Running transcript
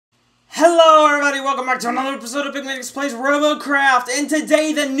Hello everybody, welcome back to another episode of Big Manix Plays Robocraft, and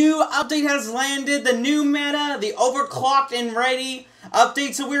today the new update has landed, the new meta, the Overclocked and Ready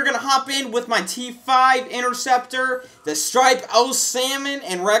update, so we're going to hop in with my T5 Interceptor, the Stripe O Salmon,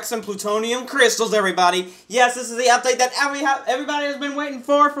 and Rex and Plutonium Crystals, everybody. Yes, this is the update that everybody has been waiting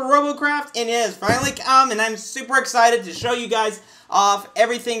for Robocraft, and it has finally come, and I'm super excited to show you guys off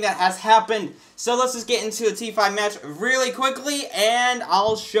everything that has happened. So let's just get into a T5 match really quickly, and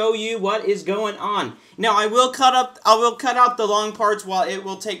I'll show you what is going on. Now I will cut out the long parts while it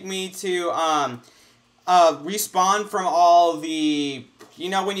will take me to respawn from all the, you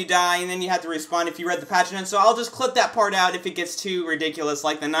know, when you die and then you have to respawn if you read the patch notes. So I'll just clip that part out if it gets too ridiculous,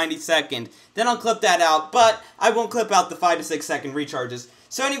 like the 90-second. Then I'll clip that out, but I won't clip out the 5 to 6 second recharges.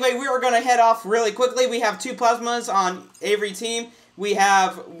 So anyway, we are going to head off really quickly. We have 2 plasmas on every team. We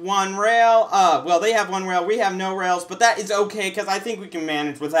have 1 rail. Well, they have 1 rail. We have no rails, but that is okay because I think we can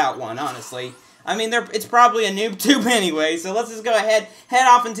manage without one, honestly. I mean, it's probably a noob tube anyway, so let's just go ahead, head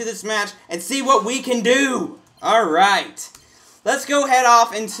off into this match, and see what we can do. Alright. Let's go head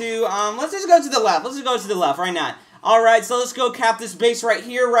off into, let's just go to the left. Let's just go to the left, right now. Alright, so let's go cap this base right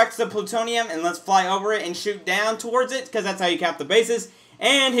here, Rex the Plutonium, and let's fly over it and shoot down towards it, because that's how you cap the bases.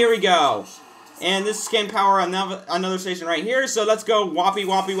 And here we go. And this can power another station right here, so let's go whoppy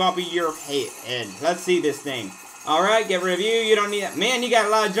your head. Let's see this thing. Alright, get rid of you. You don't need it. Man, you got a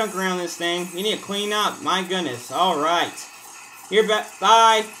lot of junk around this thing. You need to clean up. My goodness. Alright. You're back.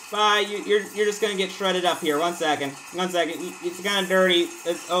 Bye. Bye. You're just going to get shredded up here. 1 second. 1 second. It's kind of dirty.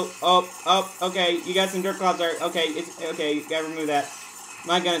 Okay. You got some dirt clouds there. Okay. Okay. You got to remove that.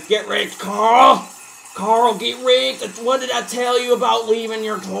 My goodness. Get wrecked, Carl. Carl, get wrecked. What did I tell you about leaving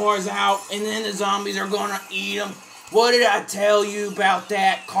your toys out and then the zombies are going to eat them? What did I tell you about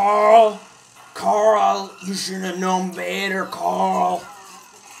that, Carl? Carl, you should have known better, Carl.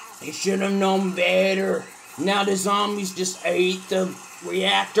 You should have known better. Now the zombies just ate the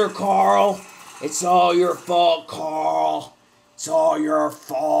reactor, Carl. It's all your fault, Carl. It's all your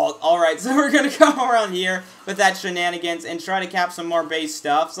fault. Alright, so we're going to go around here with that shenanigans and try to cap some more base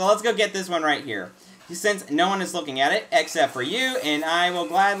stuff. So let's go get this one right here. Since no one is looking at it, except for you, and I will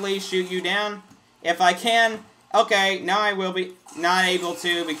gladly shoot you down if I can. Okay, now I will be not able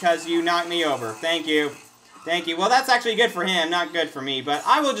to because you knocked me over. Thank you. Thank you. Well, that's actually good for him, not good for me, but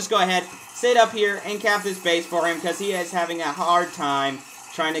I will just go ahead, sit up here, and cap this base for him because he is having a hard time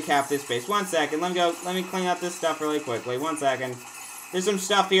trying to cap this base. 1 second. Let me clean up this stuff really quickly. 1 second. There's some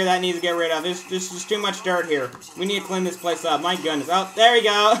stuff here that needs to get rid of. There's just too much dirt here. We need to clean this place up. My goodness. Oh, there we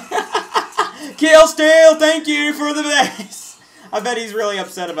go. Kill steal, thank you for the base. I bet he's really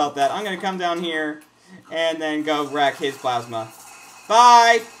upset about that. I'm going to come down here and then go wreck his plasma.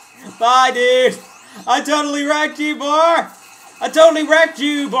 Bye. Bye, dude. I totally wrecked you, boy. I totally wrecked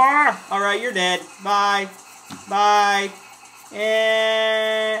you, boy. Alright, you're dead. Bye. Bye.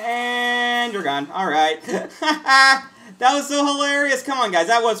 And you're gone. Alright. That was so hilarious. Come on, guys.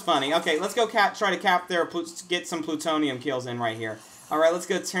 That was funny. Okay, let's go try to get some plutonium kills in right here. Alright, let's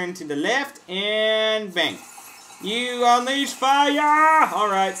go turn to the left, and bang. You unleash fire!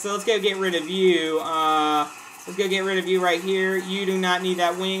 Alright, so let's go get rid of you. Let's go get rid of you right here. You do not need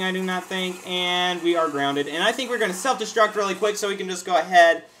that wing, I do not think, and we are grounded. And I think we're going to self-destruct really quick so we can just go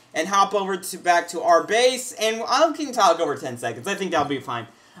ahead and hop over back to our base, and I can talk over 10 seconds. I think that'll be fine.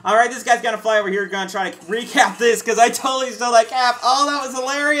 Alright, this guy's going to fly over here, going to try to recap this, because I totally stole that cap. Oh, that was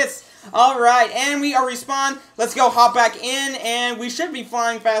hilarious! Alright, and we are respawned. Let's go hop back in, and we should be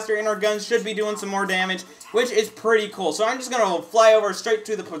flying faster, and our guns should be doing some more damage, which is pretty cool. So I'm just going to fly over straight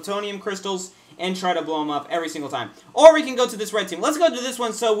to the plutonium crystals and try to blow them up every single time. Or we can go to this red team. Let's go to this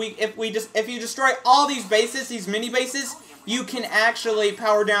one, so if you destroy all these bases, these mini bases, you can actually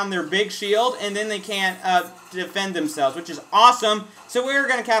power down their big shield, and then they can't defend themselves, which is awesome. So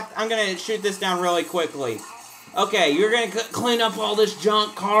I'm going to shoot this down really quickly. Okay, you're going to clean up all this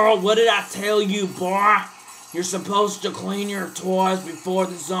junk, Carl. What did I tell you, boy? You're supposed to clean your toys before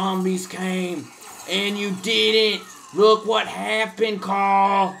the zombies came. And you didn't. Look what happened,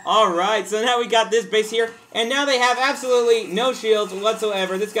 Carl. Alright, so now we got this base here. And now they have absolutely no shields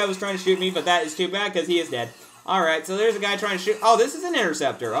whatsoever. This guy was trying to shoot me, but that is too bad because he is dead. Alright, so there's a guy trying to shoot. Oh, this is an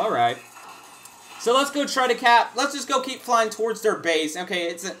interceptor. Alright. So let's go try to cap. Let's just go keep flying towards their base. Okay,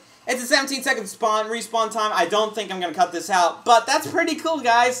 it's a 17-second respawn time. I don't think I'm going to cut this out, but that's pretty cool,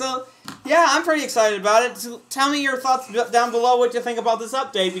 guys. So, yeah, I'm pretty excited about it. So tell me your thoughts down below what you think about this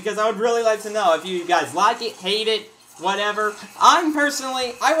update, because I would really like to know if you guys like it, hate it, whatever. I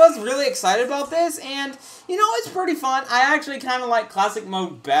was really excited about this, and, you know, it's pretty fun. I actually kind of like classic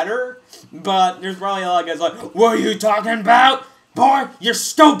mode better, but there's probably a lot of guys like, what are you talking about? Boy, you're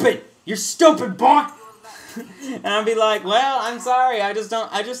stupid. You're stupid, boy! And I'll be like, well, I'm sorry, I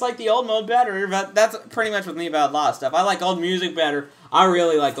just like the old mode better, but that's pretty much with me about a lot of stuff. I like old music better. I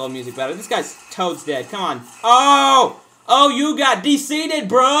really like old music better. This guy's Toad's dead. Come on. Oh! Oh, you got de-seated,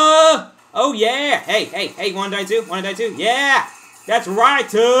 bruh! Oh, yeah! Hey, wanna die too? Wanna die too? Yeah! That's right,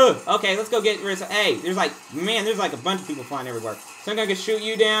 too! Okay, let's go get rid of... Hey, there's like a bunch of people flying everywhere. So I'm gonna shoot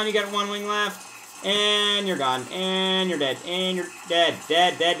you down. You got one wing left. And you're gone. And you're dead. And you're dead.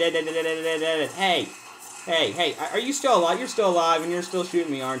 Dead. Hey. Hey, are you still alive? You're still alive, and you're still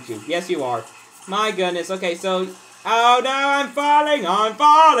shooting me, aren't you? Yes, you are. My goodness. Okay, so... Oh, no, I'm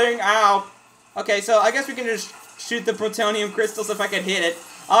falling, ow. Okay, so I guess we can just shoot the plutonium crystals if I can hit it.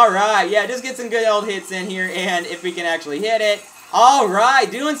 Alright, yeah, just get some good old hits in here, and if we can actually hit it.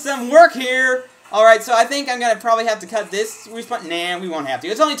 Alright, doing some work here. Alright, so I think I'm going to probably have to cut this respawn. Nah, we won't have to.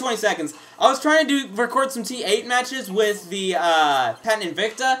 It's only 20 seconds. I was trying to record some T8 matches with the Patent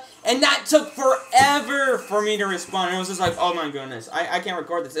Invicta, and that took forever for me to respawn. And I was just like, oh my goodness, I can't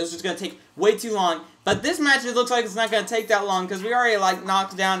record this. It was just going to take way too long. But this match, it looks like it's not going to take that long, because we already, like,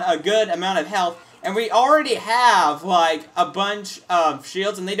 knocked down a good amount of health. And we already have, like, a bunch of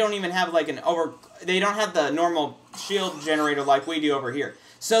shields, and they don't even have, like, they don't have the normal shield generator like we do over here.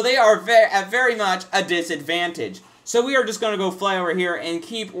 So they are at very much a disadvantage. So we are just going to go fly over here and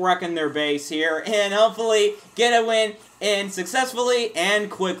keep wrecking their base here, and hopefully get a win and successfully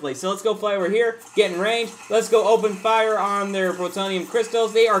and quickly. So let's go fly over here, get in range. Let's go open fire on their plutonium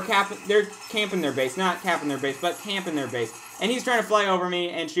crystals. They're camping their base, not capping their base, but camping their base. And he's trying to fly over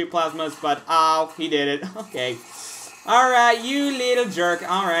me and shoot plasmas, but oh, he did it. Okay. Alright, you little jerk.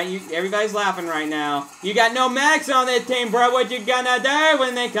 Alright, everybody's laughing right now. You got no max on that team, bro. What you gonna do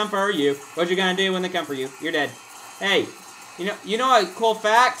when they come for you? What you gonna do when they come for you? You're dead. Hey, you know a cool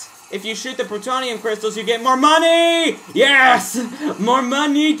fact? If you shoot the plutonium crystals, you get more money! Yes! More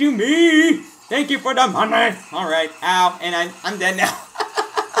money to me! Thank you for the money! Alright, ow, and I'm dead now.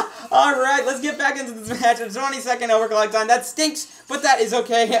 Alright, let's get back into this match. It's 20-second overclock time. That stinks, but that is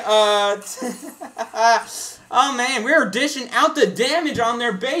okay. Oh man, we're dishing out the damage on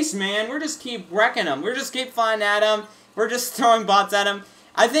their base, man. We're just keep wrecking them. We're just keep flying at them. We're just throwing bots at them.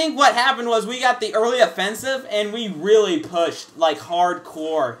 I think what happened was we got the early offensive, and we really pushed, like,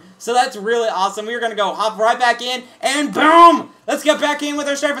 hardcore. So that's really awesome. We're going to go hop right back in, and boom! Let's get back in with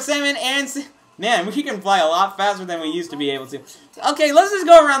our Striper Salmon, and... Man, we can fly a lot faster than we used to be able to. Okay, let's just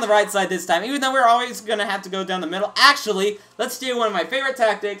go around the right side this time, even though we're always going to have to go down the middle. Actually, let's do one of my favorite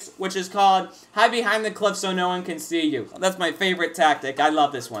tactics, which is called hide behind the cliff so no one can see you. That's my favorite tactic. I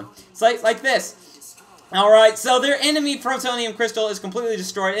love this one. It's like this. Alright, so their enemy plutonium crystal is completely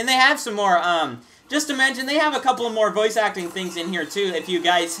destroyed, and they have some more, just to mention, they have a couple of more voice acting things in here too, if you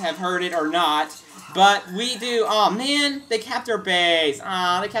guys have heard it or not. But we do... Oh, man. They capped our base.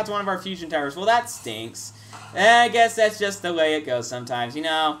 They capped one of our fusion towers. Well, that stinks. I guess that's just the way it goes sometimes, you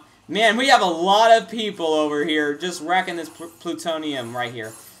know. Man, we have a lot of people over here just wrecking this plutonium right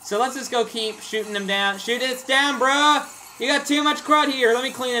here. So let's just go keep shooting them down. Shoot it down, bruh. You got too much crud here. Let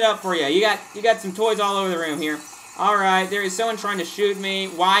me clean it up for you. You got some toys all over the room here. Alright, there is someone trying to shoot me.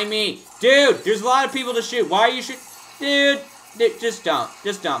 Why me? Dude, there's a lot of people to shoot. Why are you shooting? Dude, just don't.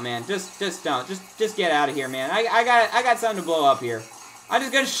 Just don't, man. Just don't. Just get out of here, man. I got something to blow up here. I'm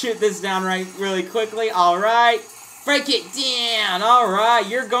just gonna shoot this down really quickly. Alright. Break it down. Alright,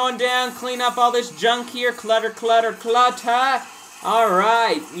 you're going down. Clean up all this junk here. Clutter, clutter, clutter.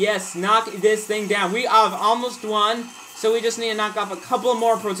 Alright. Yes, knock this thing down. We have almost won. So we just need to knock off a couple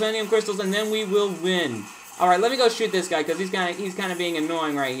more plutonium crystals and then we will win. Alright, let me go shoot this guy because he's kind of being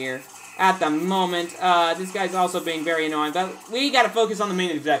annoying right here. At the moment, this guy's also being very annoying, but we gotta focus on the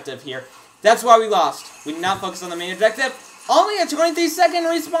main objective here. That's why we lost. We did not focus on the main objective. Only a 23-second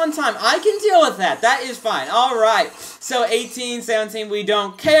respawn time. I can deal with that. That is fine. Alright. So 18, 17, we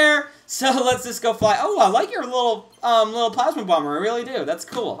don't care. So let's just go fly. Oh, I like your little plasma bomber. I really do. That's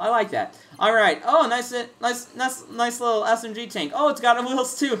cool. I like that. Alright. Oh, nice little SMG tank. Oh, it's got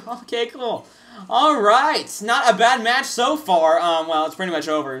wheels too. Okay, cool. Alright, not a bad match so far. Well, it's pretty much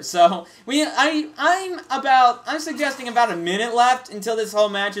over. So, I'm suggesting about a minute left until this whole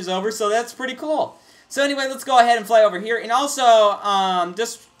match is over, so that's pretty cool. So anyway, let's go ahead and fly over here. And also,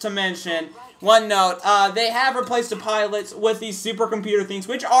 just to mention, one note, they have replaced the pilots with these supercomputer things,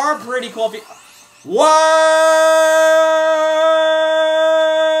 which are pretty cool. What?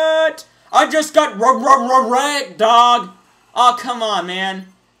 I just got wrecked, dog. Oh, come on, man.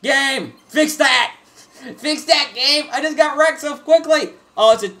 Game! Fix that! Fix that, game! I just got wrecked so quickly!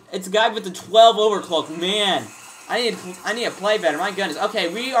 Oh, it's a guy with the 12 overclock. Man, I need to play better. My goodness.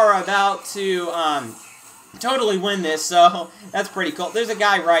 Okay, we are about to totally win this, so that's pretty cool. There's a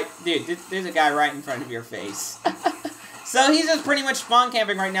guy there's a guy right in front of your face. So he's just pretty much spawn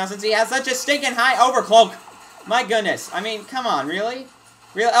camping right now since he has such a stinking high overclock. My goodness. I mean, come on, really?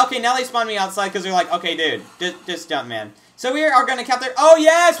 Really? Okay, now they spawn me outside because they're like, okay, dude, just jump, man. So we are going to count there. Oh,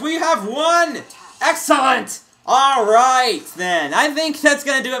 yes, we have won! Excellent! Alright, then. I think that's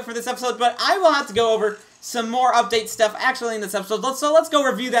going to do it for this episode, but I will have to go over some more update stuff actually in this episode. So let's go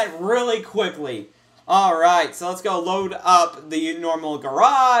review that really quickly. Alright, so let's go load up the normal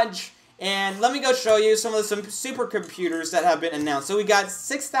garage. And let me go show you some of the supercomputers that have been announced. So we got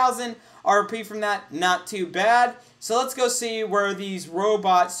 6,000 RP from that. Not too bad. So let's go see where these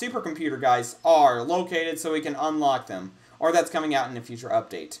robot supercomputer guys are located so we can unlock them. Or that's coming out in a future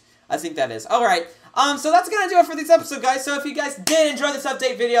update. I think that is. Alright, so that's going to do it for this episode, guys. So if you guys did enjoy this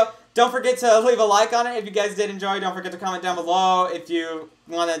update video, don't forget to leave a like on it. If you guys did enjoy, don't forget to comment down below if you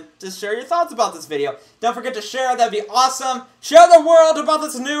want to just share your thoughts about this video. Don't forget to share. That'd be awesome. Show the world about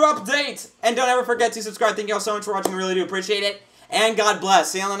this new update. And don't ever forget to subscribe. Thank you all so much for watching. I really do appreciate it. And God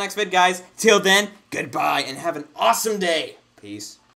bless. See you on the next vid, guys. Till then, goodbye and have an awesome day. Peace.